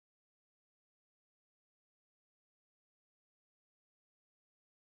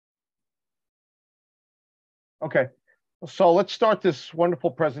Okay, so let's start this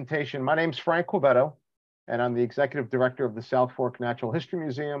wonderful presentation. My name's Frank Quivetto, and I'm the Executive Director of the South Fork Natural History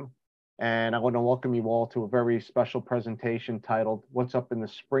Museum. And I want to welcome you all to a very special presentation titled What's Up in the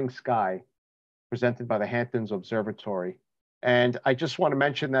Spring Sky, presented by the Hamptons Observatory. And I just want to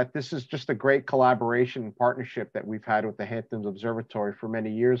mention that this is just a great collaboration and partnership that we've had with the Hamptons Observatory for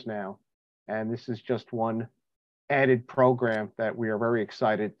many years now. And this is just one added program that we are very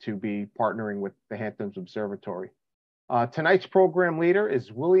excited to be partnering with the Hamptons Observatory. Tonight's program leader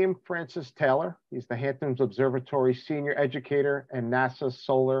is William Francis Taylor. He's the Hamptons Observatory Senior Educator and NASA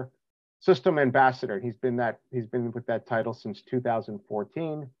Solar System Ambassador. He's been with that title since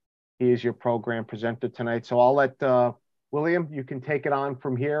 2014. He is your program presenter tonight. So I'll let William, you can take it on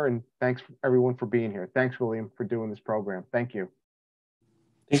from here. And thanks everyone for being here. Thanks, William, for doing this program. Thank you.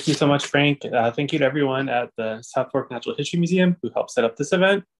 Thank you so much, Frank. Thank you to everyone at the South Fork Natural History Museum who helped set up this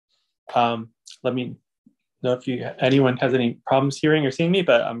event. Let me know if anyone has any problems hearing or seeing me,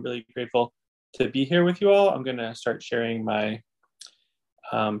 but I'm really grateful to be here with you all. I'm going to start sharing my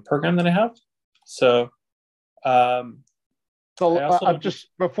program that I have. So just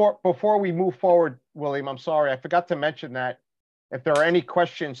before we move forward, William, I'm sorry, I forgot to mention that if there are any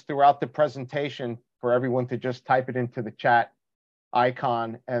questions throughout the presentation, for everyone to just type it into the chat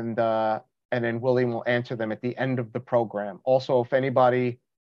icon, and then William will answer them at the end of the program. Also, if anybody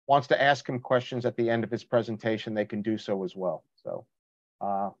wants to ask him questions at the end of his presentation, they can do so as well. So,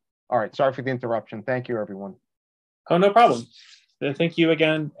 all right, sorry for the interruption. Thank you, everyone. Oh, no problem. Thank you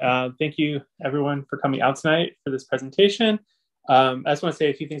again. Thank you, everyone, for coming out tonight for this presentation. I just want to say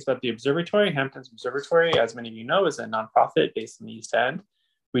a few things about the observatory. Hamptons Observatory, as many of you know, is a nonprofit based in the East End.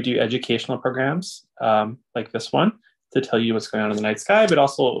 We do educational programs like this one to tell you what's going on in the night sky, but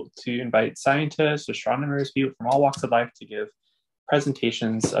also to invite scientists, astronomers, people from all walks of life to give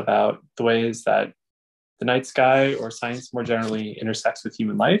presentations about the ways that the night sky or science more generally intersects with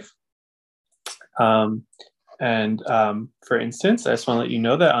human life. For instance, I just want to let you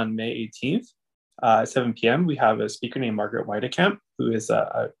know that on May 18th at 7 p.m., we have a speaker named Margaret Weidekamp, who is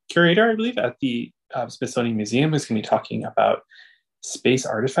a curator, I believe, at the Smithsonian Museum, who's going to be talking about space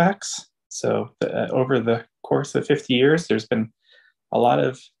artifacts. So over the course of 50 years, there's been a lot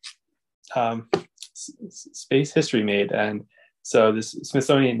of space history made. And so this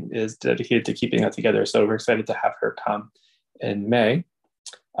Smithsonian is dedicated to keeping that together. So we're excited to have her come in May.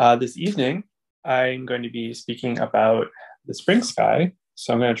 This evening, I'm going to be speaking about the spring sky.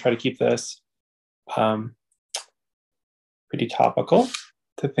 So I'm going to try to keep this pretty topical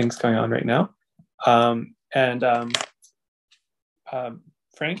to things going on right now.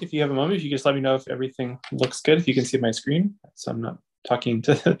 Frank, if you have a moment, if you just let me know if everything looks good, if you can see my screen, so I'm not talking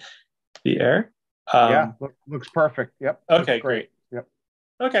to the air. Yeah, looks perfect. Yep. Okay, great. Yep.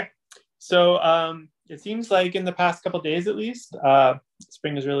 Okay, so it seems like in the past couple of days, at least,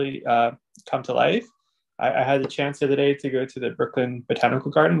 spring has really come to life. I had the chance the other day to go to the Brooklyn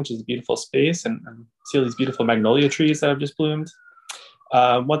Botanical Garden, which is a beautiful space, and see all these beautiful magnolia trees that have just bloomed.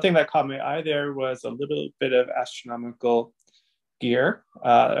 One thing that caught my eye there was a little bit of astronomical gear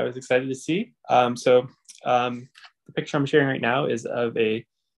I was excited to see. The picture I'm sharing right now is of a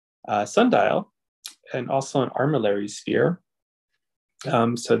sundial and also an armillary sphere.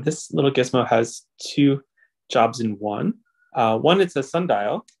 So this little gizmo has two jobs in one. One, it's a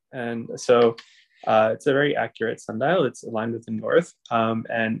sundial, and so it's a very accurate sundial. It's aligned with the north,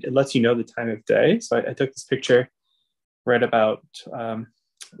 and it lets you know the time of day. So I took this picture right about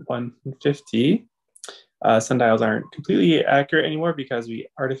 1:50. Sundials aren't completely accurate anymore because we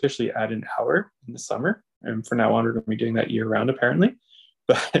artificially add an hour in the summer. And from now on, we're going to be doing that year round, apparently.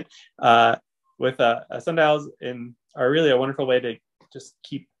 But with sundials are really a wonderful way to just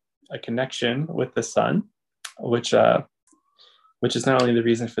keep a connection with the sun, which is not only the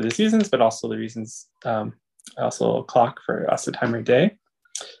reason for the seasons, but also the reasons, also a clock for us, the time of day.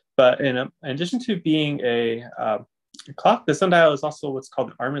 But in addition to being a clock, the sundial is also what's called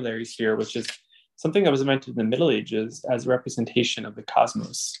an armillary sphere, which is something that was invented in the Middle Ages as a representation of the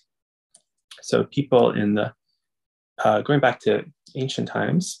cosmos. So people in the, going back to ancient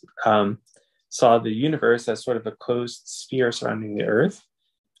times, saw the universe as sort of a closed sphere surrounding the Earth,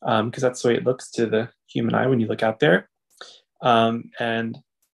 because that's the way it looks to the human eye when you look out there. The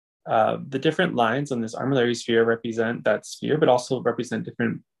different lines on this armillary sphere represent that sphere, but also represent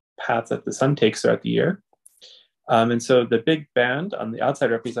different paths that the sun takes throughout the year. And so the big band on the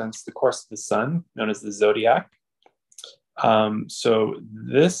outside represents the course of the sun, known as the zodiac. So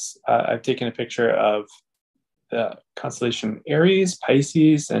this, I've taken a picture of the constellation Aries,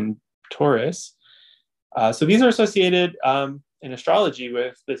 Pisces, and Taurus. So these are associated in astrology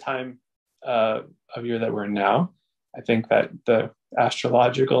with the time of year that we're in now. I think that the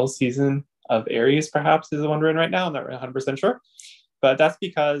astrological season of Aries perhaps is the one we're in right now. I'm not 100% sure, but that's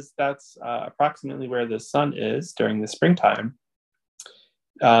because that's approximately where the sun is during the springtime.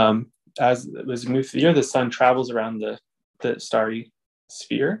 As we move through the year, the sun travels around the starry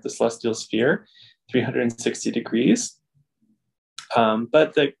sphere, the celestial sphere, 360 degrees.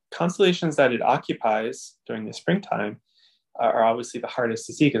 But the constellations that it occupies during the springtime are obviously the hardest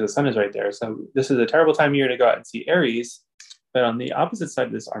to see because the sun is right there. So this is a terrible time of year to go out and see Aries. But on the opposite side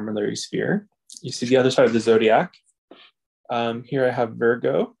of this armillary sphere, you see the other side of the zodiac. Here I have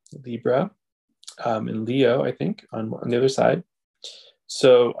Virgo, Libra, and Leo, I think, on the other side.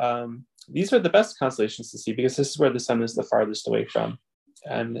 So these are the best constellations to see because this is where the sun is the farthest away from.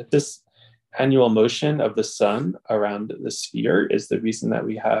 And this annual motion of the sun around the sphere is the reason that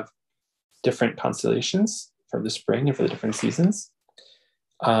we have different constellations for the spring and for the different seasons.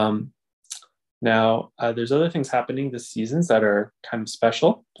 Now, there's other things happening this season that are kind of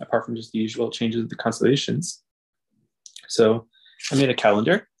special, apart from just the usual changes of the constellations. So I made a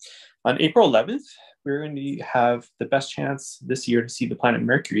calendar. On April 11th, we're going to have the best chance this year to see the planet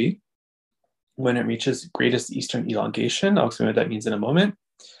Mercury when it reaches greatest eastern elongation. I'll explain what that means in a moment.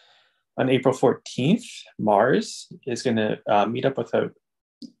 On April 14th, Mars is going to meet up with a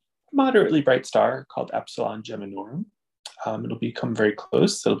moderately bright star called Epsilon Geminorum. It'll become very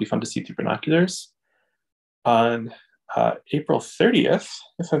close, so it'll be fun to see through binoculars. On April 30th,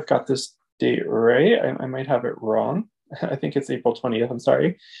 if I've got this date right, I might have it wrong. I think it's April 20th, I'm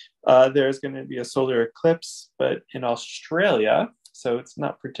sorry. There's going to be a solar eclipse, but in Australia, so it's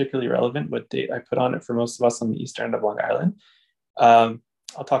not particularly relevant what date I put on it for most of us on the eastern end of Long Island.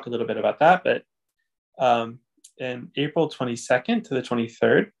 I'll talk a little bit about that, but in April 22nd to the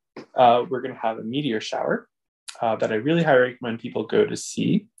 23rd, we're going to have a meteor shower that I really highly recommend people go to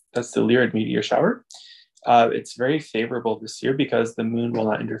see. That's the Lyrid meteor shower. It's very favorable this year because the moon will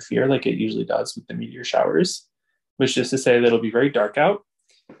not interfere like it usually does with the meteor showers, which is to say that it'll be very dark out.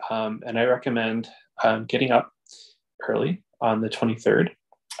 And I recommend getting up early on the 23rd.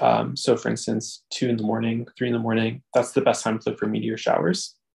 So for instance, 2 in the morning, 3 in the morning, that's the best time to look for meteor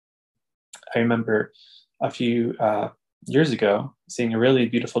showers. I remember a few years ago seeing a really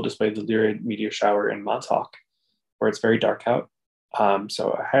beautiful display of the Lyrid meteor shower in Montauk, where it's very dark out.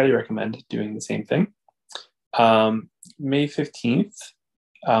 So I highly recommend doing the same thing. May 15th,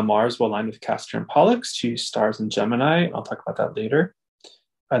 Mars will align with Castor and Pollux, 2 stars in Gemini. I'll talk about that later.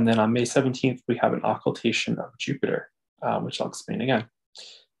 And then on May 17th, we have an occultation of Jupiter, which I'll explain again.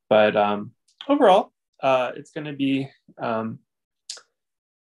 But overall, it's going to be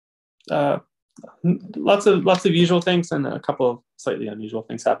lots of usual things and a couple of slightly unusual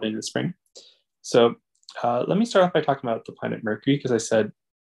things happening in the spring. So let me start off by talking about the planet Mercury, because I said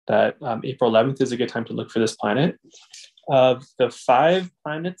that April 11th is a good time to look for this planet. Of the 5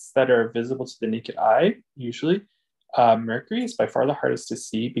 planets that are visible to the naked eye, usually, Mercury is by far the hardest to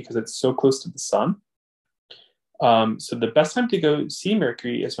see because it's so close to the sun. So the best time to go see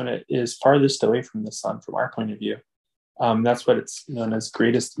Mercury is when it is farthest away from the sun from our point of view. That's what it's known as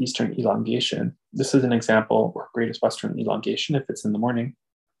greatest eastern elongation. This is an example, or greatest western elongation if it's in the morning.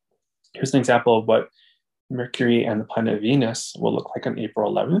 Here's an example of what Mercury and the planet Venus will look like on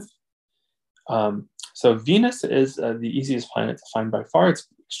April 11th. So Venus is the easiest planet to find by far. It's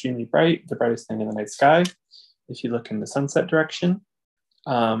extremely bright, the brightest thing in the night sky. If you look in the sunset direction,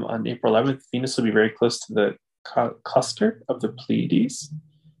 on April 11th, Venus will be very close to the cluster of the Pleiades,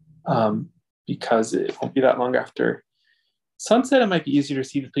 because it won't be that long after sunset. It might be easier to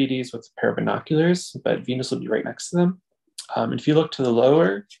see the Pleiades with a pair of binoculars, but Venus will be right next to them. And if you look to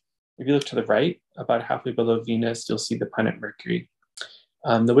the right, about halfway below Venus, you'll see the planet Mercury.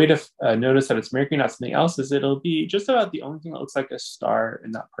 The way to notice that it's Mercury, not something else, is it'll be just about the only thing that looks like a star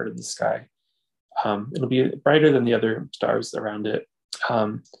in that part of the sky. It'll be brighter than the other stars around it.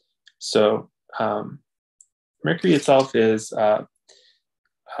 Mercury itself is,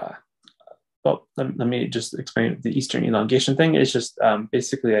 well, let me just explain the eastern elongation thing. It's just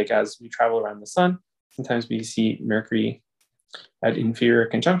basically like as we travel around the sun, sometimes we see Mercury at inferior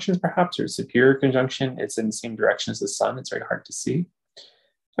conjunctions perhaps, or superior conjunction. It's in the same direction as the sun. It's very hard to see.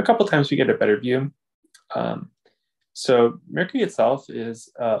 A couple times we get a better view. So Mercury itself is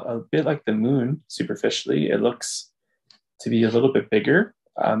a bit like the moon superficially. It looks to be a little bit bigger.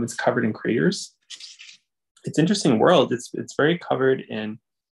 It's covered in craters. It's an interesting world. It's very covered in,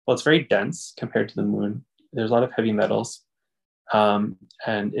 well, it's very dense compared to the moon. There's a lot of heavy metals, and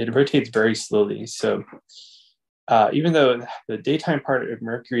it rotates very slowly. So even though the daytime part of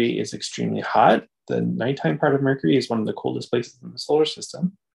Mercury is extremely hot, the nighttime part of Mercury is one of the coldest places in the solar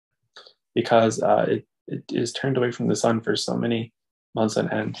system. because it is turned away from the sun for so many months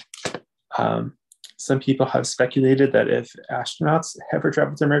on end. Some people have speculated that if astronauts ever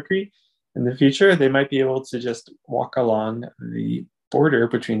travel to Mercury in the future, they might be able to just walk along the border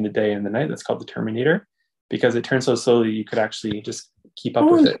between the day and the night. That's called the Terminator, because it turns so slowly you could actually just keep up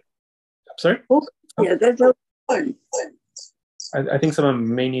with it. I'm sorry? Yeah, that's fun. I think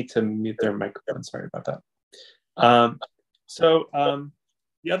someone may need to mute their microphone. Sorry about that. So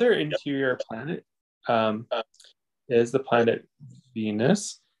the other interior planet is the planet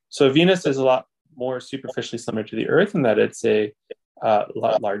Venus. So Venus is a lot more superficially similar to the Earth in that it's a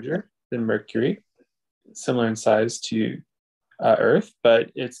lot larger than Mercury, similar in size to Earth,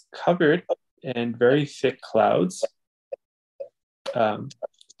 but it's covered in very thick clouds.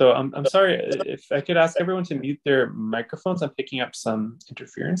 So I'm sorry, if I could ask everyone to mute their microphones. I'm picking up some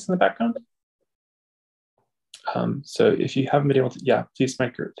interference in the background. So if you haven't been able to, yeah, please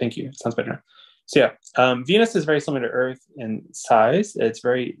thank you. It sounds better now. So yeah, Venus is very similar to Earth in size. It's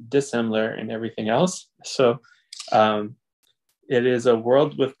very dissimilar in everything else. So it is a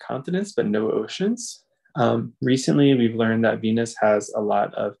world with continents but no oceans. Recently, we've learned that Venus has a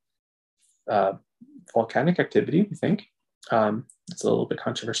lot of volcanic activity, we think. It's a little bit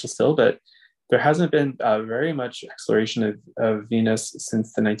controversial still, but there hasn't been very much exploration of Venus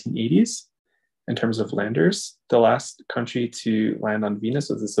since the 1980s in terms of landers. The last country to land on Venus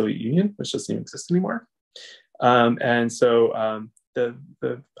was the Soviet Union, which doesn't even exist anymore. And so the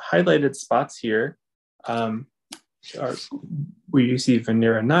highlighted spots here are where you see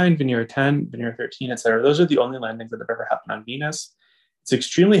Venera 9, Venera 10, Venera 13, etc. Those are the only landings that have ever happened on Venus. It's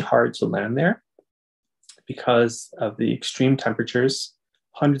extremely hard to land there because of the extreme temperatures,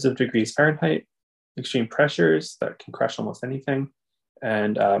 hundreds of degrees Fahrenheit, extreme pressures that can crush almost anything,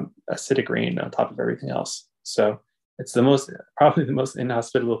 and acidic rain on top of everything else. So it's probably the most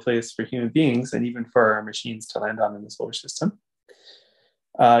inhospitable place for human beings and even for our machines to land on in the solar system.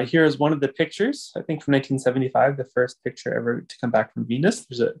 Here is one of the pictures, I think from 1975, the first picture ever to come back from Venus.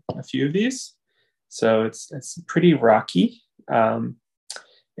 There's a few of these. So it's pretty rocky.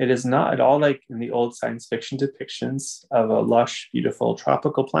 It is not at all like in the old science fiction depictions of a lush, beautiful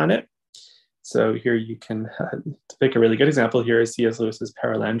tropical planet. So here you can, to pick a really good example, here is C.S. Lewis's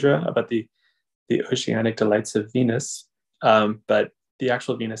Paralandra about the oceanic delights of Venus. But the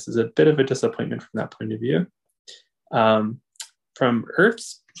actual Venus is a bit of a disappointment from that point of view. From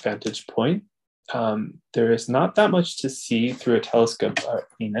Earth's vantage point, there is not that much to see through a telescope at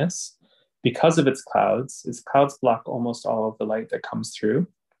Venus because of its clouds. Its clouds block almost all of the light that comes through.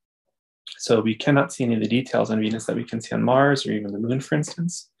 So we cannot see any of the details on Venus that we can see on Mars or even the Moon, for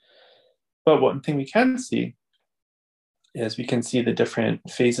instance. But one thing we can see is we can see the different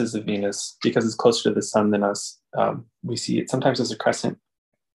phases of Venus because it's closer to the sun than us. We see it sometimes as a crescent.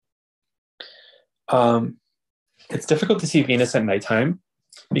 It's difficult to see Venus at nighttime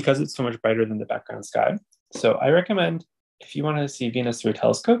because it's so much brighter than the background sky. So I recommend, if you want to see Venus through a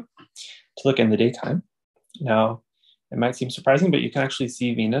telescope, to look in the daytime. Now, it might seem surprising, but you can actually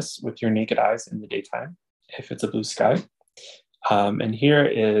see Venus with your naked eyes in the daytime if it's a blue sky. And here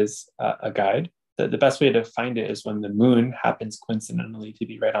is a guide. The best way to find it is when the moon happens coincidentally to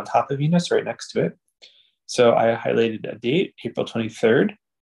be right on top of Venus, right next to it. So I highlighted a date, April 23rd,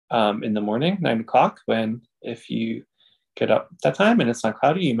 in the morning, 9 o'clock, when if you get up that time and it's not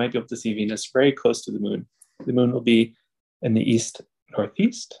cloudy, you might be able to see Venus very close to the moon. The moon will be in the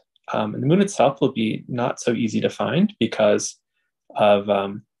east-northeast. And the moon itself will be not so easy to find because of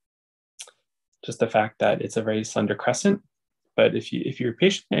just the fact that it's a very slender crescent. But if you're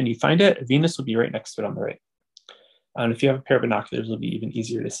patient and you find it, Venus will be right next to it on the right. And if you have a pair of binoculars, it'll be even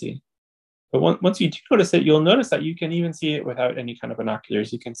easier to see. But once you do notice it, you'll notice that you can even see it without any kind of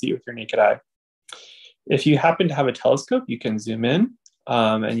binoculars. You can see it with your naked eye. If you happen to have a telescope, you can zoom in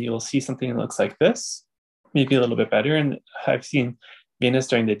and you'll see something that looks like this, maybe a little bit better. And I've seen Venus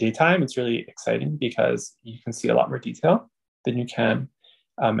during the daytime. It's really exciting because you can see a lot more detail than you can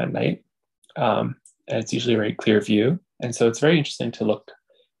at night. And it's usually a very clear view. And so it's very interesting to look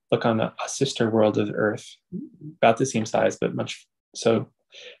on a sister world of Earth, about the same size, but so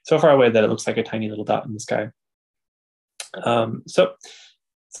far away that it looks like a tiny little dot in the sky. So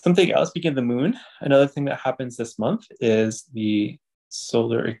something else, speaking of the moon, another thing that happens this month is the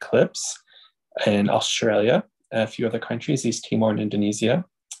solar eclipse in Australia, a few other countries, East Timor and Indonesia.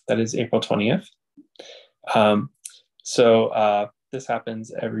 That is April 20th. This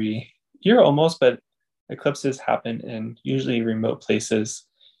happens every year almost, but eclipses happen in usually remote places.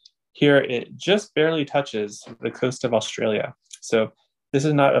 Here, it just barely touches the coast of Australia. So this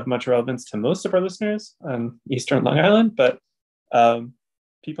is not of much relevance to most of our listeners on Eastern Long Island, but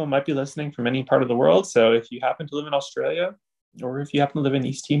people might be listening from any part of the world. So if you happen to live in Australia, or if you happen to live in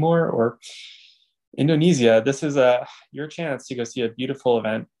East Timor or Indonesia, this is your chance to go see a beautiful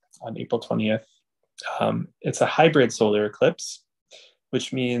event on April 20th. It's a hybrid solar eclipse,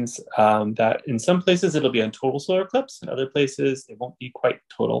 which means that in some places it'll be a total solar eclipse. In other places, it won't be quite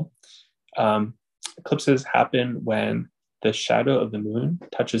total. Eclipses happen when the shadow of the moon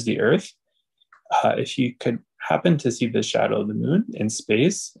touches the Earth. If you could happen to see the shadow of the moon in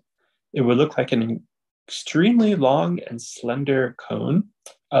space, it would look like an extremely long and slender cone,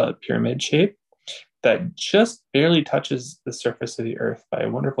 pyramid shape, that just barely touches the surface of the Earth by a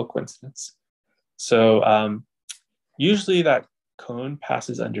wonderful coincidence. So usually that cone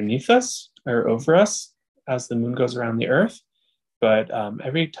passes underneath us or over us as the moon goes around the Earth. But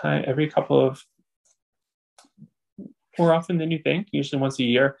every couple of, more often than you think, usually once a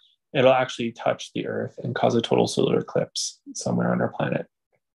year, it'll actually touch the Earth and cause a total solar eclipse somewhere on our planet.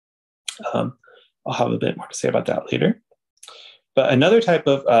 I'll have a bit more to say about that later. But another type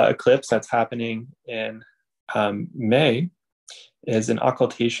of eclipse that's happening in May is an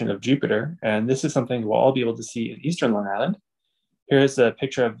occultation of Jupiter. And this is something we'll all be able to see in Eastern Long Island. Here's a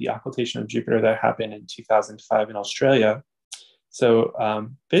picture of the occultation of Jupiter that happened in 2005 in Australia.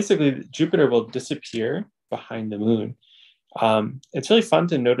 So basically, Jupiter will disappear behind the moon. It's really fun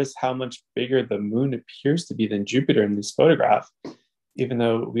to notice how much bigger the moon appears to be than Jupiter in this photograph, even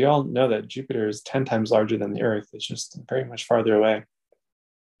though we all know that Jupiter is 10 times larger than the Earth. It's just very much farther away.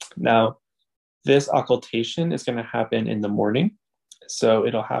 Now, this occultation is going to happen in the morning. So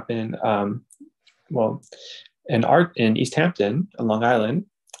it'll happen, in East Hampton, on Long Island.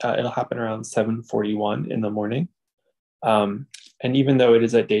 It'll happen around 7:41 in the morning. And even though it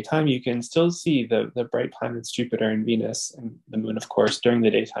is at daytime, you can still see the bright planets Jupiter and Venus and the moon, of course, during the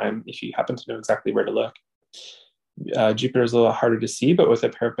daytime, if you happen to know exactly where to look. Jupiter is a little harder to see, but with a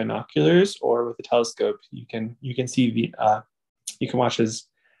pair of binoculars or with a telescope, you can see you can watch as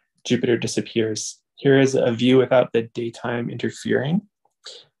Jupiter disappears. Here is a view without the daytime interfering.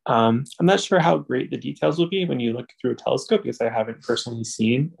 I'm not sure how great the details will be when you look through a telescope, because I haven't personally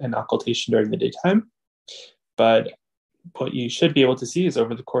seen an occultation during the daytime. But what you should be able to see is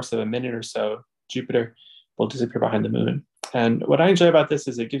over the course of a minute or so, Jupiter will disappear behind the moon. And what I enjoy about this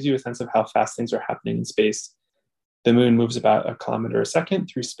is it gives you a sense of how fast things are happening in space. The moon moves about 1 kilometer a second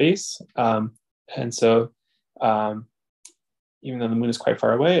through space. And so even though the moon is quite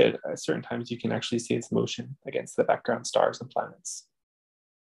far away, at certain times you can actually see its motion against the background stars and planets.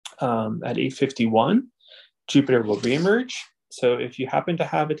 At 8:51, Jupiter will reemerge. So if you happen to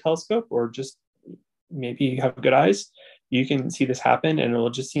have a telescope or just maybe you have good eyes, you can see this happen, and it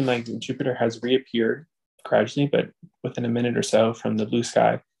will just seem like Jupiter has reappeared gradually, but within a minute or so from the blue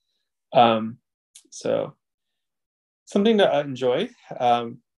sky. So something to enjoy.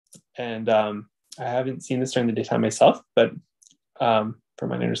 And I haven't seen this during the daytime myself, but from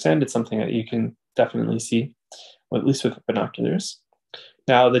what I understand, it's something that you can definitely see, well, at least with binoculars.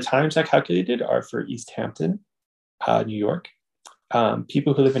 Now, the times I calculated are for East Hampton, New York.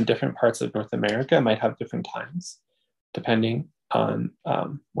 People who live in different parts of North America might have different times, depending on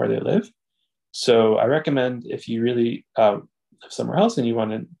where they live. So I recommend, if you really live somewhere else and you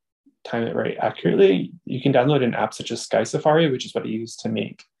want to time it right accurately, you can download an app such as Sky Safari, which is what I use to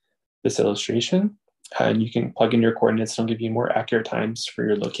make this illustration. And you can plug in your coordinates and it'll give you more accurate times for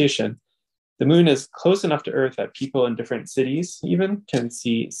your location. The moon is close enough to Earth that people in different cities even can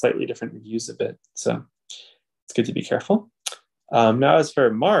see slightly different views of it. So it's good to be careful. Now, as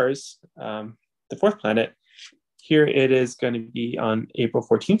for Mars, the fourth planet, here it is going to be on April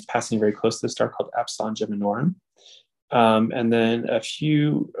 14th, passing very close to the star called Epsilon Geminorum. And then a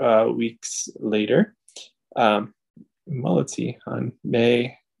few weeks later, let's see, on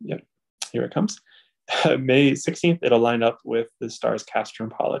May, yep, here it comes. May 16th, it'll line up with the stars Castor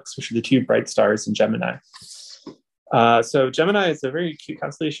and Pollux, which are the two bright stars in Gemini. So Gemini is a very cute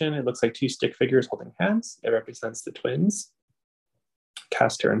constellation. It looks like two stick figures holding hands. It represents the twins,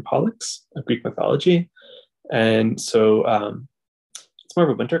 Castor and Pollux, of Greek mythology. And so it's more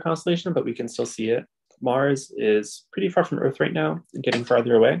of a winter constellation, but we can still see it. Mars is pretty far from Earth right now, getting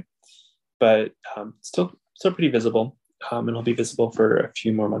farther away, but still pretty visible. And it'll be visible for a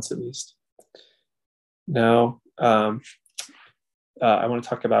few more months at least. Now, I want to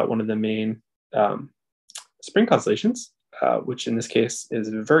talk about one of the main spring constellations, which in this case is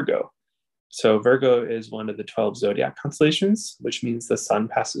Virgo. So Virgo is one of the 12 zodiac constellations, which means the sun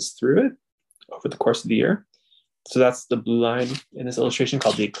passes through it over the course of the year. So that's the blue line in this illustration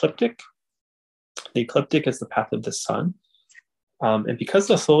called the ecliptic. The ecliptic is the path of the sun. And because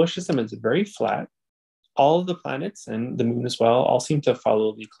the solar system is very flat, all of the planets and the moon as well all seem to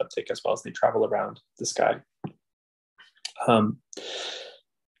follow the ecliptic as well as they travel around the sky.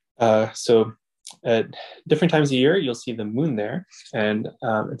 So at different times of year, you'll see the moon there. And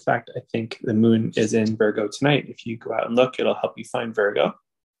in fact, I think the moon is in Virgo tonight. If you go out and look, it'll help you find Virgo.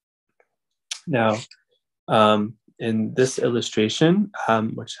 Now, in this illustration,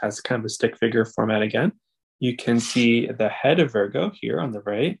 which has kind of a stick figure format again, you can see the head of Virgo here on the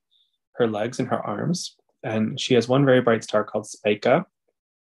right, her legs and her arms. And she has one very bright star called Spica,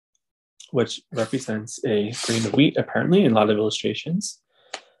 which represents a grain of wheat, apparently, in a lot of illustrations.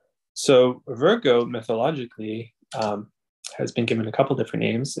 So Virgo, mythologically, has been given a couple different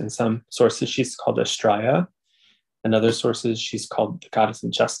names. In some sources, she's called Astraea. In other sources, she's called the goddess of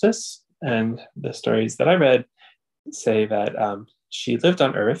justice. And the stories that I read say that she lived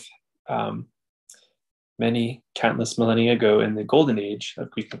on Earth many countless millennia ago in the golden age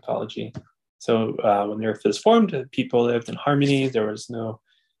of Greek mythology. So when the Earth was formed, people lived in harmony. There was no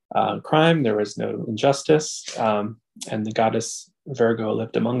crime, there was no injustice, and the goddess Virgo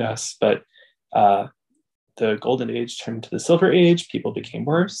lived among us. But the golden age turned to the silver age, people became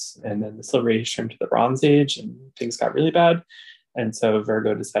worse, and then the silver age turned to the bronze age, and things got really bad. And so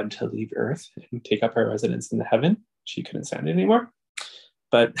Virgo decided to leave Earth and take up her residence in the heaven. She couldn't stand it anymore.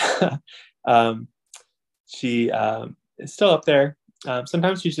 But she is still up there.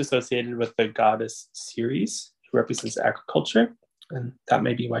 Sometimes she's associated with the goddess Ceres, who represents agriculture. And that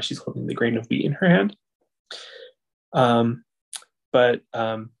may be why she's holding the grain of wheat in her hand. But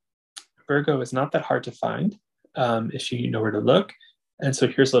Virgo is not that hard to find if you know where to look. And so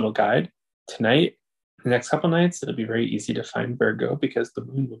here's a little guide. Tonight, the next couple nights, it'll be very easy to find Virgo because the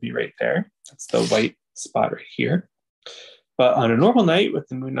moon will be right there. That's the white spot right here. But on a normal night with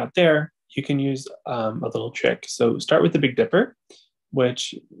the moon not there, you can use a little trick. So start with the Big Dipper,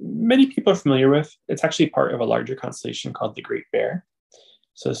 which many people are familiar with. It's actually part of a larger constellation called the Great Bear.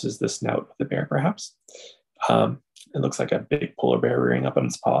 So this is the snout of the bear, perhaps. It looks like a big polar bear rearing up on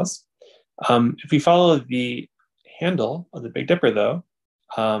its paws. If we follow the handle of the Big Dipper, though,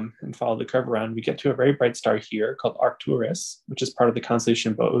 and follow the curve around, we get to a very bright star here called Arcturus, which is part of the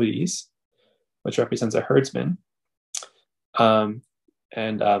constellation Boötes, which represents a herdsman.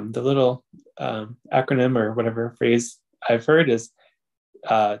 And the little acronym or whatever phrase I've heard is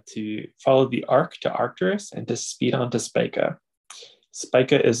to follow the arc to Arcturus and to speed on to Spica.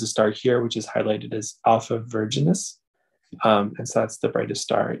 Spica is the star here, which is highlighted as Alpha Virginis. And so that's the brightest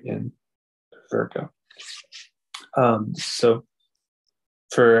star in Virgo. So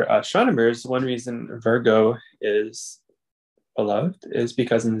for astronomers, one reason Virgo is beloved is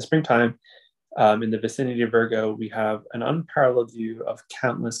because in the springtime, in the vicinity of Virgo, we have an unparalleled view of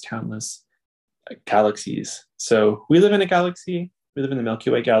countless galaxies. So we live in a galaxy. We live in the Milky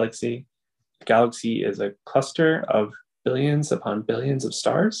Way galaxy. A galaxy is a cluster of billions upon billions of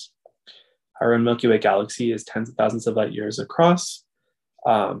stars. Our own Milky Way galaxy is tens of thousands of light years across.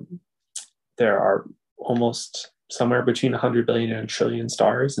 There are almost somewhere between 100 billion and a trillion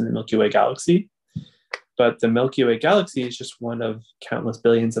stars in the Milky Way galaxy. But the Milky Way galaxy is just one of countless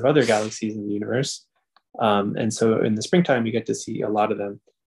billions of other galaxies in the universe. And so in the springtime, you get to see a lot of them.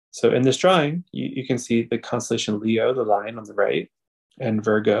 So in this drawing, you can see the constellation Leo, the lion on the right, and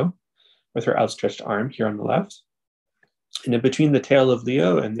Virgo with her outstretched arm here on the left. And in between the tail of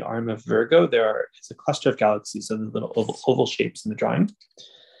Leo and the arm of Virgo, is a cluster of galaxies, so the little oval shapes in the drawing.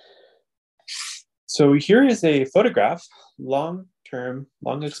 So here is a photograph, long-term,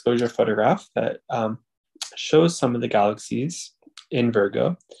 long exposure photograph that shows some of the galaxies in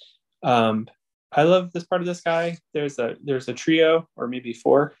Virgo. I love this part of the sky. There's a trio or maybe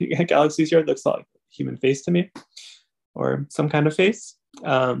 4 galaxies here. It looks like a human face to me, or some kind of face.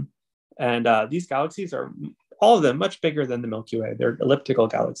 These galaxies are, all of them, much bigger than the Milky Way. They're elliptical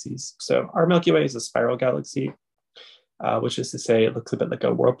galaxies. So our Milky Way is a spiral galaxy, which is to say it looks a bit like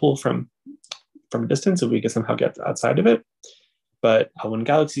a whirlpool from a distance, so we can somehow get outside of it. But when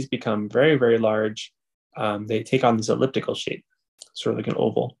galaxies become very, very large, they take on this elliptical shape, sort of like an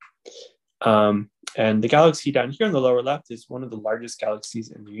oval. And the galaxy down here on the lower left is one of the largest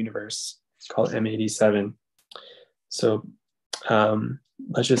galaxies in the universe. It's called M87. So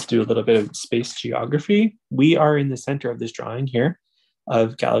let's just do a little bit of space geography. We are in the center of this drawing here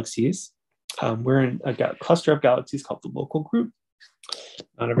of galaxies. We're in a cluster of galaxies called the local group.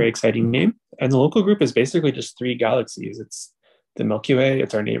 Not a very exciting name. And the local group is basically just 3 galaxies. It's the Milky Way,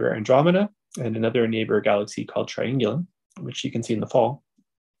 it's our neighbor Andromeda, and another neighbor galaxy called Triangulum, which you can see in the fall.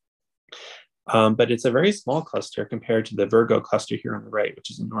 But it's a very small cluster compared to the Virgo cluster here on the right,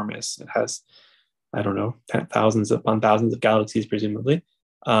 which is enormous. It has, I don't know, thousands upon thousands of galaxies, presumably.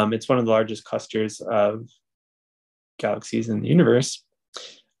 It's one of the largest clusters of galaxies in the universe,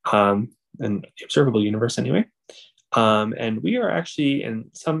 an observable universe anyway. And we are actually, in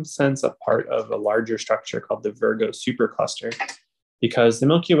some sense, a part of a larger structure called the Virgo supercluster, because the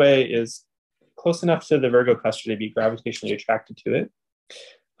Milky Way is close enough to the Virgo cluster to be gravitationally attracted to it.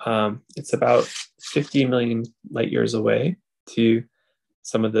 It's about 50 million light years away to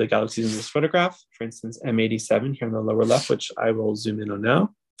some of the galaxies in this photograph, for instance, M87 here on the lower left, which I will zoom in on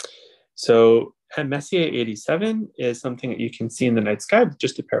now. So Messier 87 is something that you can see in the night sky with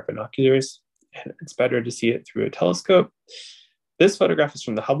just a pair of binoculars. And it's better to see it through a telescope. This photograph is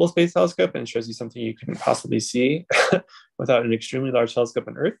from the Hubble Space Telescope and shows you something you couldn't possibly see without an extremely large telescope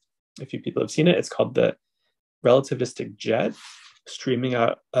on Earth. A few people have seen it. It's called the relativistic jet streaming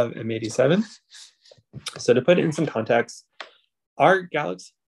out of M87. So to put it in some context, our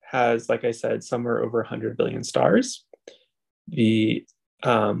galaxy has, like I said, somewhere over 100 billion stars. The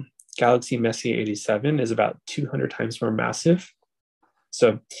galaxy Messier 87 is about 200 times more massive.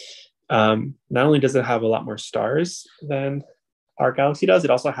 So not only does it have a lot more stars than our galaxy does, it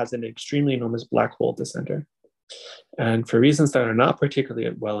also has an extremely enormous black hole at the center. And for reasons that are not particularly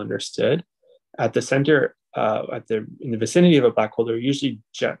well understood, at the center, in the vicinity of a black hole, there are usually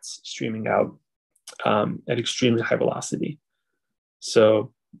jets streaming out at extremely high velocity.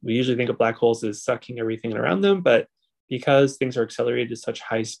 So we usually think of black holes as sucking everything around them, but because things are accelerated to such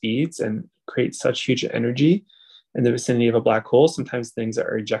high speeds and create such huge energy in the vicinity of a black hole, sometimes things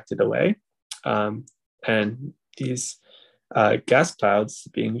are ejected away. And these gas clouds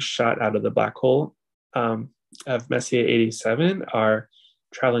being shot out of the black hole of Messier 87 are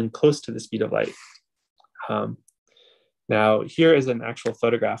traveling close to the speed of light. Now, here is an actual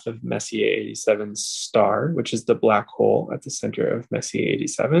photograph of Messier 87's star, which is the black hole at the center of Messier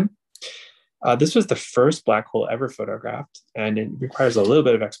 87. This was the first black hole ever photographed, and it requires a little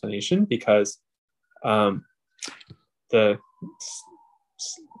bit of explanation because the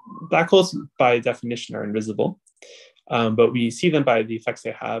black holes, by definition, are invisible, but we see them by the effects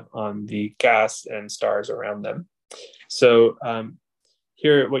they have on the gas and stars around them. So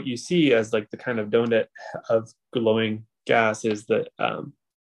here, what you see as like the kind of donut of glowing gas is the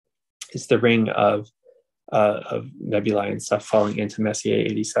ring of nebulae and stuff falling into Messier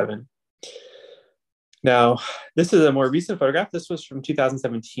 87. Now, this is a more recent photograph. This was from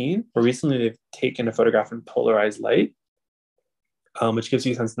 2017. More recently, they've taken a photograph in polarized light, which gives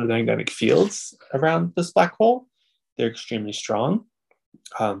you a sense of the magnetic fields around this black hole. They're extremely strong.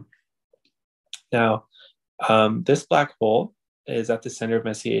 This black hole is at the center of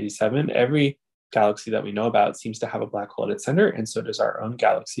Messier 87. Every galaxy that we know about seems to have a black hole at its center, and so does our own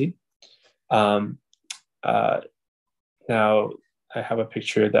galaxy. Now, I have a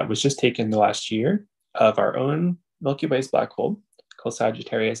picture that was just taken the last year of our own Milky Way's black hole called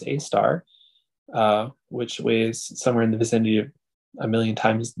Sagittarius A star, which weighs somewhere in the vicinity of 1 million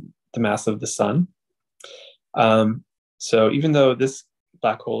times the mass of the sun. So even though this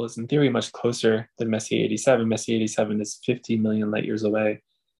black hole is in theory much closer than Messier 87, Messier 87 is 50 million light years away.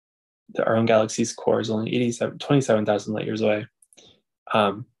 Our own galaxy's core is only 27,000 light years away.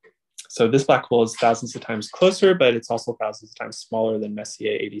 So this black hole is thousands of times closer, but it's also thousands of times smaller than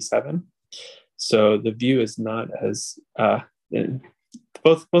Messier 87. So the view is not as,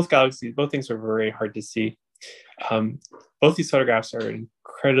 both galaxies, both things are very hard to see. Both these photographs are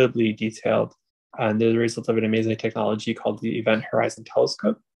incredibly detailed, and they're the result of an amazing technology called the Event Horizon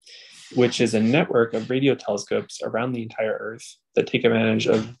Telescope, which is a network of radio telescopes around the entire Earth that take advantage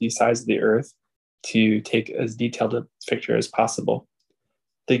of the size of the Earth to take as detailed a picture as possible.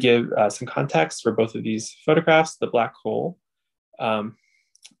 They give some context for both of these photographs. The black hole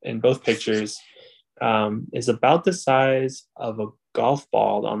in both pictures is about the size of a golf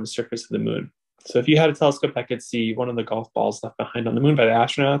ball on the surface of the moon. So if you had a telescope that could see one of the golf balls left behind on the moon by the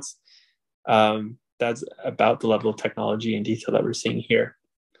astronauts, that's about the level of technology and detail that we're seeing here.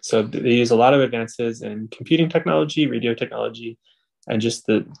 So they use a lot of advances in computing technology, radio technology, and just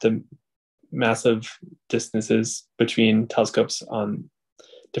the massive distances between telescopes on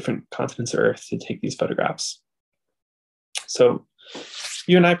different continents of Earth to take these photographs. So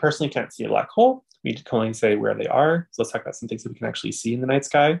you and I personally can't see a black hole. We can only say where they are. So let's talk about some things that we can actually see in the night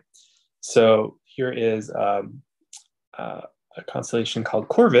sky. So here is a constellation called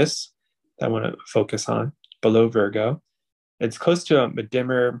Corvus that I want to focus on below Virgo. It's close to a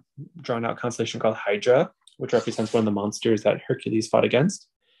dimmer, drawn-out constellation called Hydra, which represents one of the monsters that Hercules fought against.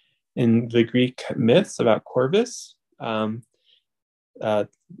 In the Greek myths about Corvus, one of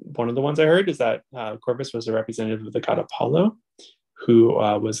the ones I heard is that Corvus was a representative of the god Apollo, who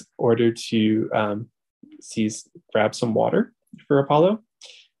was ordered to grab some water for Apollo.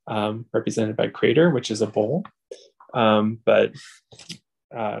 represented by Crater, which is a bowl. But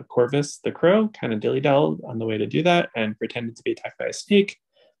Corvus, the crow, kind of dilly-dalled on the way to do that and pretended to be attacked by a snake.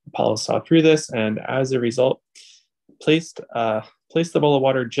 Apollo saw through this, and as a result, placed the bowl of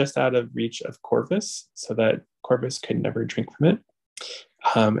water just out of reach of Corvus so that Corvus could never drink from it.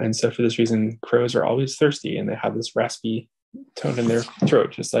 And so for this reason, crows are always thirsty, and they have this raspy tone in their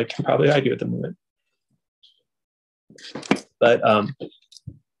throat, just like probably I do at the moment. But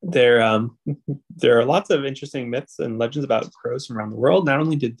there are lots of interesting myths and legends about crows from around the world. Not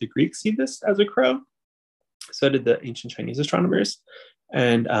only did the Greeks see this as a crow, so did the ancient Chinese astronomers.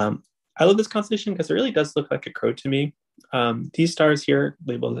 And I love this constellation because it really does look like a crow to me. These stars here,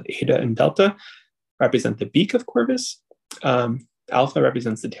 labeled Eta and Delta, represent the beak of Corvus. Alpha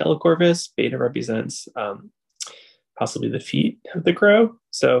represents the tail of Corvus. Beta represents possibly the feet of the crow.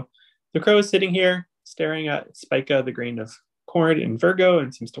 So the crow is sitting here staring at Spica, the grain of corn in Virgo,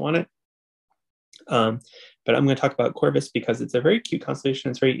 and seems to want it. But I'm going to talk about Corvus because it's a very cute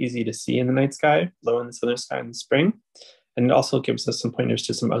constellation. It's very easy to see in the night sky, low in the southern sky in the spring. And it also gives us some pointers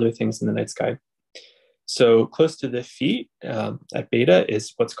to some other things in the night sky. So close to the feet at Beta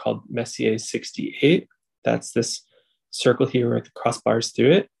is what's called Messier 68. That's this circle here with the crossbars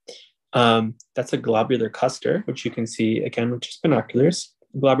through it. That's a globular cluster, which you can see again with just binoculars.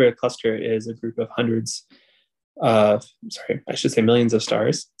 A globular cluster is a group of millions of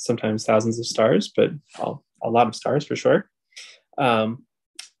stars, sometimes thousands of stars, but a lot of stars for sure. Now,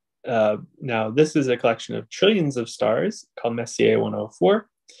 this is a collection of trillions of stars called Messier 104,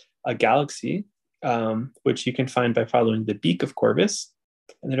 a galaxy, which you can find by following the beak of Corvus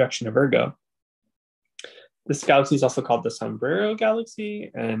in the direction of Virgo. This galaxy is also called the Sombrero Galaxy,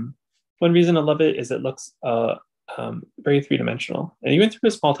 and one reason I love it is it looks very three-dimensional. And even through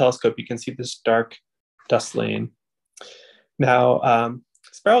a small telescope, you can see this dark dust lane. Now,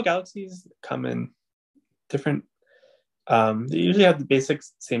 spiral galaxies come in different, they usually have the basic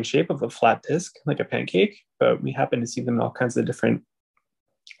same shape of a flat disk, like a pancake, but we happen to see them in all kinds of different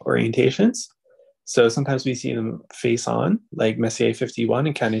orientations. So sometimes we see them face on, like Messier 51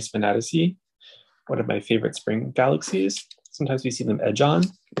 and Canis Venatici, one of my favorite spring galaxies. Sometimes we see them edge on,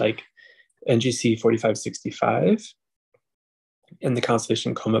 like NGC 4565 in the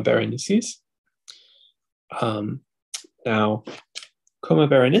constellation Coma Berenices. Now, Coma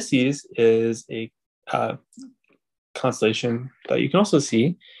Berenices is a constellation that you can also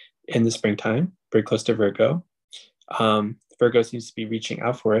see in the springtime, very close to Virgo. Virgo seems to be reaching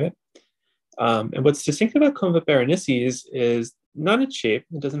out for it. And what's distinctive about Coma Berenices is not its shape.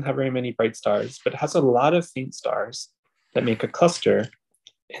 It doesn't have very many bright stars, but it has a lot of faint stars that make a cluster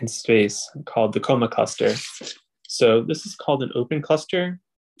in space called the Coma cluster. So this is called an open cluster,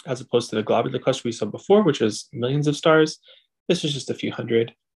 as opposed to the globular cluster we saw before, which was millions of stars. This is just a few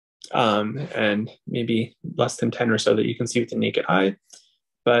hundred, and maybe less than 10 or so that you can see with the naked eye.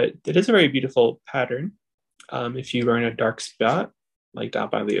 But it is a very beautiful pattern. If you are in a dark spot, like down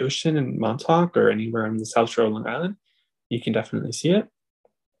by the ocean in Montauk or anywhere on the South Shore of Long Island, you can definitely see it.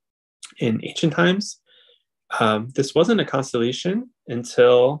 In ancient times, this wasn't a constellation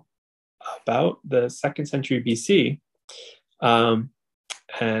until about the 2nd century BC.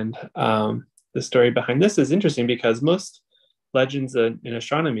 The story behind this is interesting because most legends in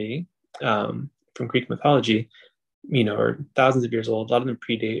astronomy from Greek mythology, are thousands of years old. A lot of them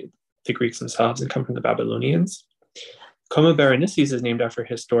predate the Greeks themselves and come from the Babylonians. Coma Berenices is named after a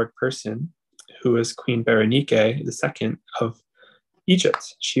historic person who was Queen Berenike II of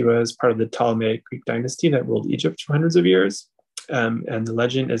Egypt. She was part of the Ptolemaic Greek dynasty that ruled Egypt for hundreds of years. And the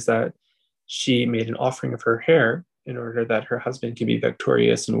legend is that she made an offering of her hair in order that her husband can be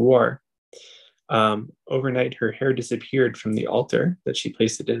victorious in war. Overnight, her hair disappeared from the altar that she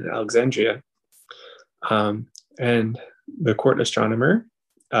placed it in Alexandria. And the court astronomer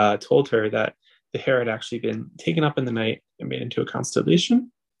told her that the hair had actually been taken up in the night and made into a constellation.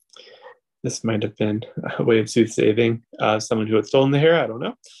 This might have been a way of soothsaying someone who had stolen the hair. I don't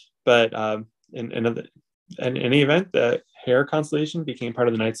know. But in any event, the hair constellation became part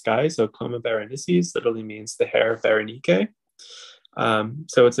of the night sky. So Coma Berenices literally means the hair of Berenike.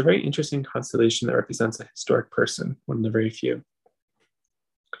 So it's a very interesting constellation that represents a historic person, one of the very few.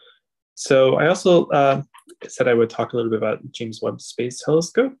 So I also said I would talk a little bit about James Webb Space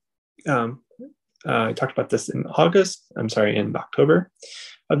Telescope. I talked about this in October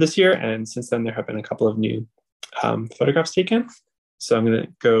of this year. And since then, there have been a couple of new photographs taken. So I'm going to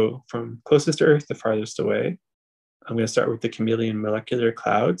go from closest to Earth to farthest away. I'm going to start with the Chameleon Molecular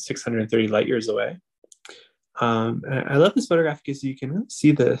Cloud, 630 light years away. I love this photograph because you can really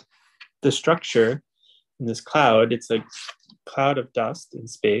see the structure this cloud. It's a cloud of dust in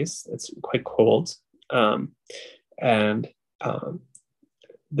space. It's quite cold. And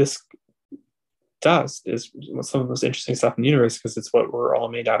this dust is some of the most interesting stuff in the universe because it's what we're all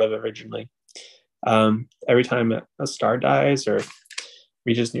made out of originally. Every time a star dies or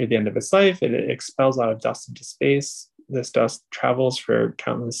reaches near the end of its life, it expels a lot of dust into space. This dust travels for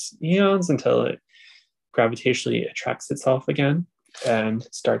countless eons until it gravitationally attracts itself again and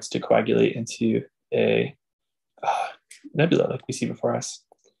starts to coagulate into a nebula like we see before us.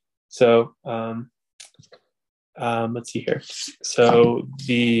 So let's see here. So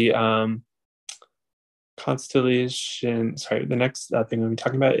the constellation, the next thing we'll be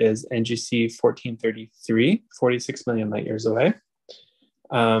talking about is NGC 1433, 46 million light years away.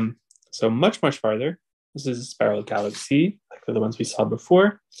 So much, much farther. This is a spiral galaxy, like the ones we saw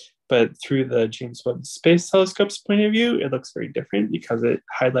before, but through the James Webb Space Telescope's point of view, it looks very different because it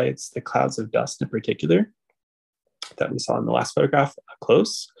highlights the clouds of dust in particular that we saw in the last photograph up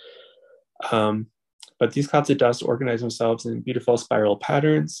close. But these clouds of dust organize themselves in beautiful spiral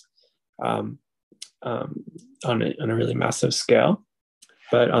patterns on a really massive scale.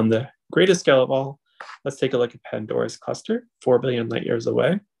 But on the greatest scale of all, let's take a look at Pandora's cluster, 4 billion light years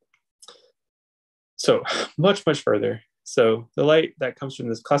away. So much, much further. So the light that comes from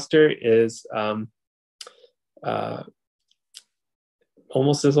this cluster is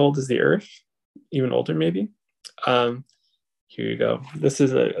almost as old as the Earth, even older maybe. Here you go. This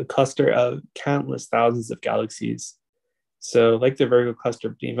is a cluster of countless thousands of galaxies. So like the Virgo cluster,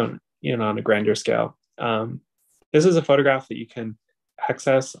 but even on a grander scale. This is a photograph that you can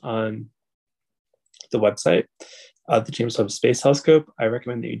access on the website of the James Webb Space Telescope. I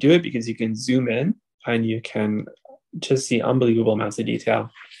recommend that you do it because you can zoom in and you can just see unbelievable amounts of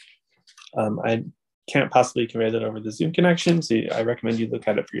detail. I can't possibly convey that over the Zoom connection, so I recommend you look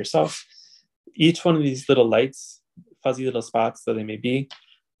at it for yourself. Each one of these little lights, fuzzy little spots though they may be,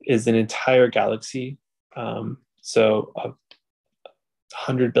 is an entire galaxy. So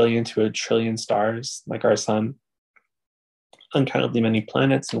 100 billion to a trillion stars like our sun, uncountably many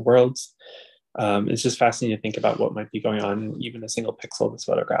planets and worlds. It's just fascinating to think about what might be going on in even a single pixel of this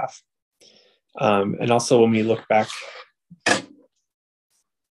photograph. And also when we look back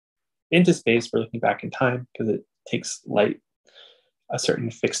into space, we're looking back in time because it takes light a certain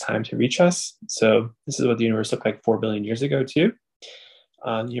fixed time to reach us. So this is what the universe looked like 4 billion years ago too.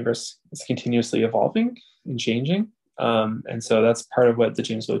 The universe is continuously evolving and changing. And so that's part of what the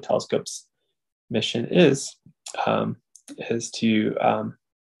James Webb Telescope's mission is to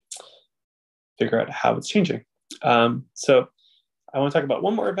figure out how it's changing. So I want to talk about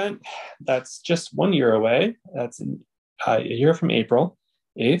one more event that's just 1 year away. That's a year from April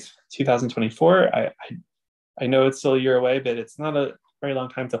 8th, 2024. I know it's still a year away, but it's not a very long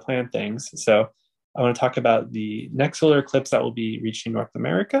time to plan things. So I want to talk about the next solar eclipse that will be reaching North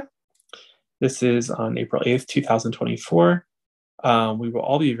America. This is on April 8th, 2024. We will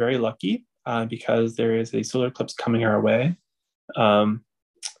all be very lucky because there is a solar eclipse coming our way.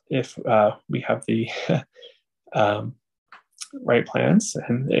 If we have the right plans,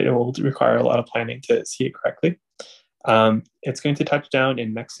 and it will require a lot of planning to see it correctly. It's going to touch down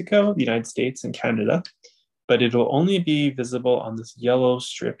in Mexico, the United States, and Canada, but it will only be visible on this yellow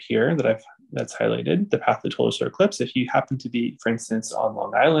strip here that's highlighted, the path of total solar eclipse. If you happen to be, for instance, on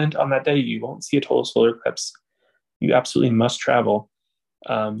Long Island on that day, you won't see a total solar eclipse. You absolutely must travel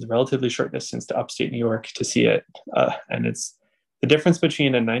the relatively short distance to upstate New York to see it. And it's the difference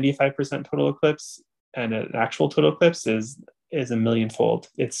between a 95% total eclipse and an actual total eclipse is a millionfold.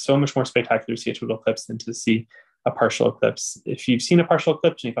 It's so much more spectacular to see a total eclipse than to see a partial eclipse. If you've seen a partial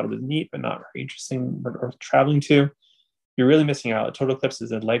eclipse and you thought it was neat but not very interesting or traveling to, you're really missing out. A total eclipse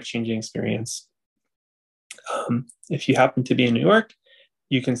is a life-changing experience. If you happen to be in New York,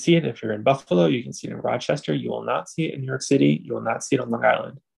 you can see it. If you're in Buffalo, you can see it in Rochester. You will not see it in New York City. You will not see it on Long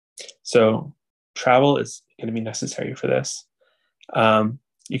Island. So travel is going to be necessary for this.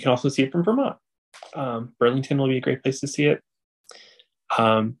 You can also see it from Vermont. Burlington will be a great place to see it.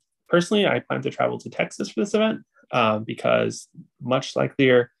 Personally, I plan to travel to Texas for this event because much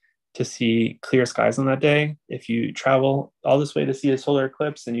likelier to see clear skies on that day. If you travel all this way to see a solar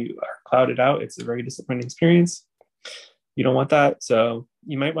eclipse and you are clouded out, it's a very disappointing experience. You don't want that. So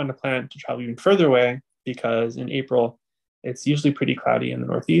you might want to plan to travel even further away because in April, it's usually pretty cloudy in the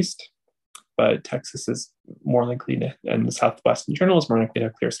Northeast, but Texas is more likely to, and the Southwest in general is more likely to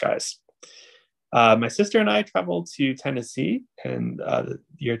have clear skies. My sister and I traveled to Tennessee in the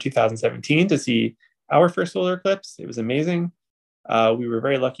year 2017 to see our first solar eclipse. It was amazing. We were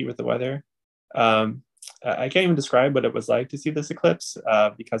very lucky with the weather. I can't even describe what it was like to see this eclipse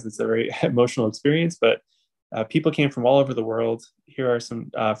because it's a very emotional experience, but people came from all over the world. Here are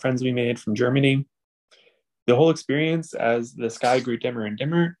some friends we made from Germany. The whole experience as the sky grew dimmer and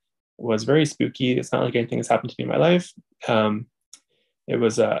dimmer was very spooky. It's not like anything has happened to me in my life. It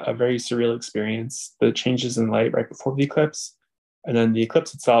was a very surreal experience. The changes in light right before the eclipse, and then the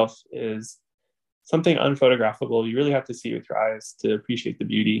eclipse itself is something unphotographable. You really have to see it with your eyes to appreciate the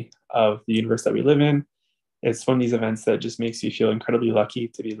beauty of the universe that we live in. It's one of these events that just makes you feel incredibly lucky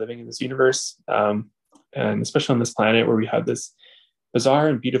to be living in this universe, and especially on this planet where we have this bizarre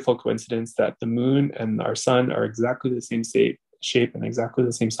and beautiful coincidence that the moon and our sun are exactly the same shape and exactly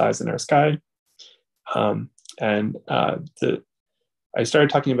the same size in our sky. I started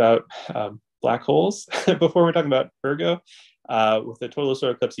talking about black holes before we're talking about Virgo. With the total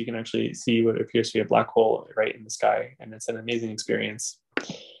solar eclipse, you can actually see what appears to be a black hole right in the sky, and it's an amazing experience.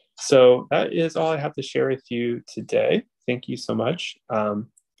 So that is all I have to share with you today. Thank you so much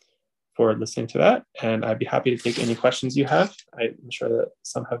for listening to that, and I'd be happy to take any questions you have. I'm sure that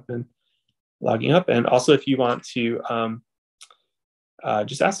some have been logging up, and also if you want to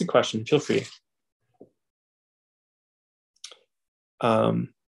just ask a question, feel free. I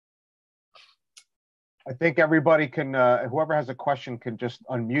think everybody can, whoever has a question can just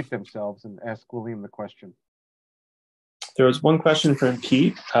unmute themselves and ask William the question. There was one question from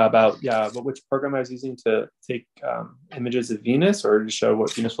Pete about which program I was using to take images of Venus or to show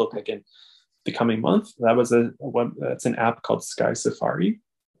what Venus will look like in the coming month. That was that's an app called Sky Safari.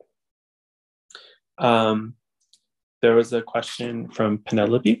 There was a question from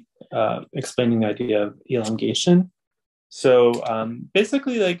Penelope explaining the idea of elongation. So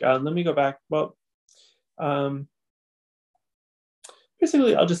basically, let me go back. Well,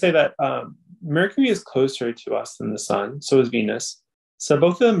 basically, I'll just say that Mercury is closer to us than the sun, so is Venus. So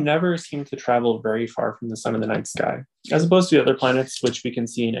both of them never seem to travel very far from the sun in the night sky, as opposed to other planets, which we can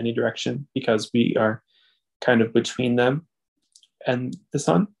see in any direction because we are kind of between them and the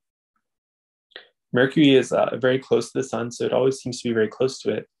sun. Mercury is very close to the sun, so it always seems to be very close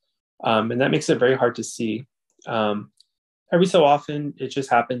to it. And that makes it very hard to see. Every so often, it just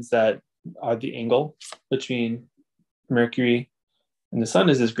happens that the angle between Mercury and the sun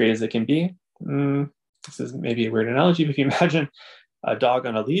is as great as it can be. This is maybe a weird analogy, but if you imagine a dog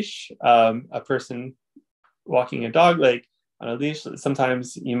on a leash, a person walking a dog on a leash,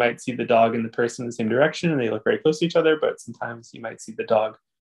 sometimes you might see the dog and the person in the same direction and they look very close to each other, but sometimes you might see the dog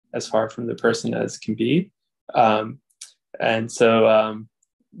as far from the person as can be. And so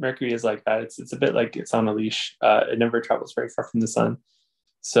Mercury is like that. It's a bit like it's on a leash. It never travels very far from the sun.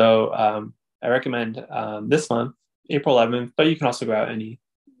 So I recommend this month, April 11th, but you can also go out in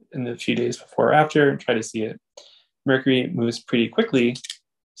the few days before or after and try to see it. Mercury moves pretty quickly,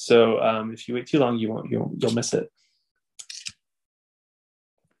 so if you wait too long, you'll miss it.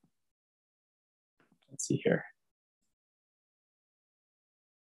 Let's see here.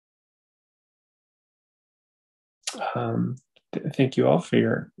 Thank you all for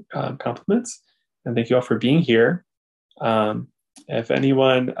your compliments, and thank you all for being here. If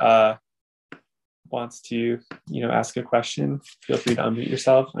anyone wants to, ask a question, feel free to unmute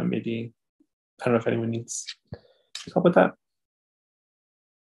yourself, and maybe, I don't know if anyone needs help with that.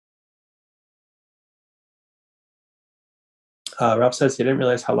 Rob says he didn't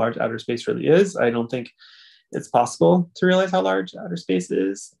realize how large outer space really is. I don't think it's possible to realize how large outer space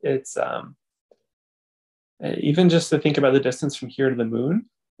is. It's even just to think about the distance from here to the moon,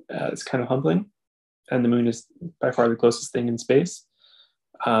 it's kind of humbling. And the moon is by far the closest thing in space.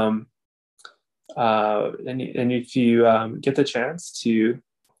 And if you get the chance to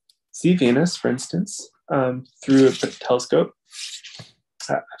see Venus, for instance, through a telescope,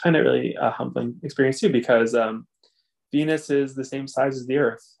 I find it really a humbling experience too, because Venus is the same size as the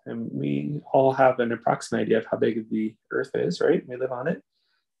Earth, and we all have an approximate idea of how big the Earth is, right? We live on it.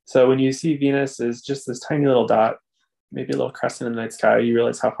 So when you see Venus as just this tiny little dot, maybe a little crescent in the night sky, you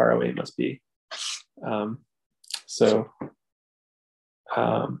realize how far away it must be. Let's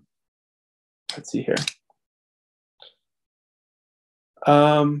see here.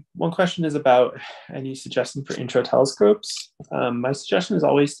 One question is about any suggestion for intro telescopes. My suggestion is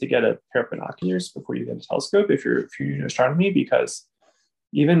always to get a pair of binoculars before you get a telescope if you're new to astronomy, because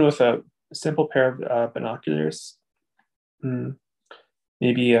even with a simple pair of binoculars,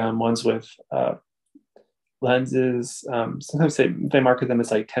 maybe ones with lenses, sometimes they market them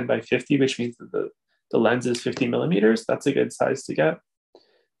as like 10 by 50, which means that the lens is 50 millimeters. That's a good size to get.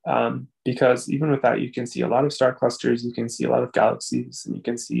 Because even with that, you can see a lot of star clusters, you can see a lot of galaxies, and you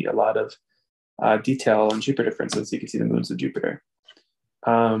can see a lot of detail on Jupiter, for instance. You can see the moons of Jupiter.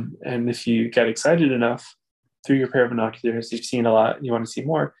 And if you get excited enough through your pair of binoculars, you've seen a lot and you want to see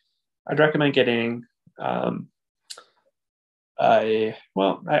more, I'd recommend getting I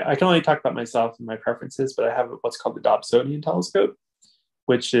can only talk about myself and my preferences, but I have what's called the Dobsonian telescope,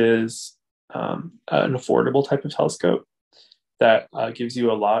 which is an affordable type of telescope that gives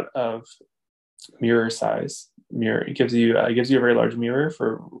you a lot of mirror size. It gives you a very large mirror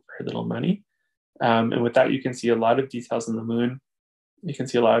for very little money, and with that you can see a lot of details on the moon. You can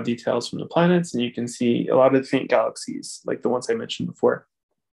see a lot of details from the planets, and you can see a lot of faint galaxies, like the ones I mentioned before.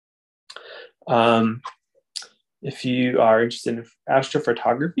 If you are interested in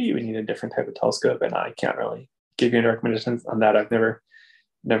astrophotography, you would need a different type of telescope, and I can't really give you any recommendations on that. I've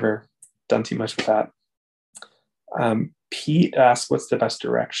never done too much with that. Pete asked, what's the best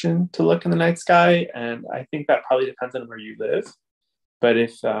direction to look in the night sky? And I think that probably depends on where you live. But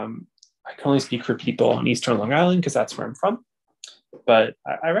if I can only speak for people on Eastern Long Island, because that's where I'm from. But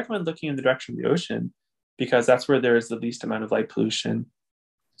I recommend looking in the direction of the ocean, because that's where there is the least amount of light pollution.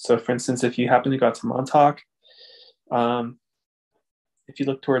 So for instance, if you happen to go out to Montauk, if you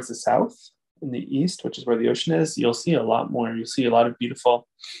look towards the south in the east, which is where the ocean is, you'll see a lot more. You'll see a lot of beautiful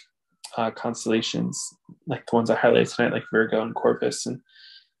constellations, like the ones I highlighted tonight, like Virgo and Corpus. And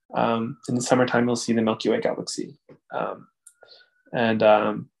in the summertime, you'll see the Milky Way galaxy.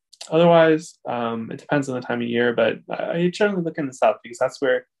 Otherwise, it depends on the time of year, but I generally look in the south because that's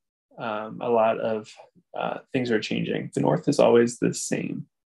where a lot of things are changing. The north is always the same,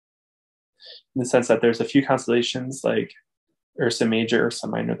 in the sense that there's a few constellations like Ursa Major, Ursa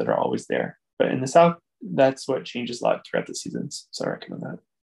Minor that are always there. But in the south, that's what changes a lot throughout the seasons. So I recommend that.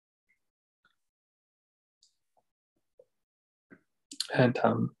 And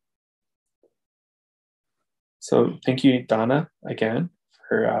so thank you, Donna, again,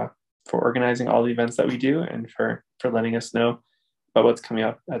 for organizing all the events that we do and for letting us know about what's coming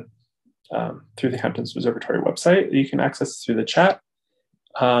up at, through the Hamptons Observatory website. You can access through the chat.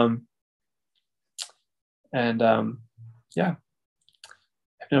 Yeah,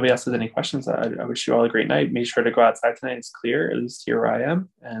 if nobody else has any questions, I wish you all a great night. Make sure to go outside tonight. It's clear, at least here where I am.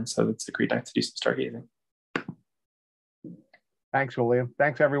 And so it's a great night to do some stargazing. Thanks, William.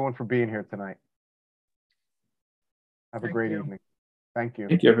 Thanks, everyone, for being here tonight. Have a great evening. Thank you.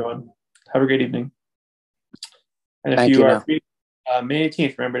 Thank you, everyone. Have a great evening. And if you are free, May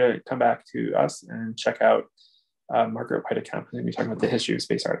 18th, remember to come back to us and check out Margaret White account. We're going to be talking about the history of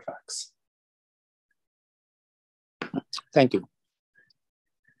space artifacts. Thank you.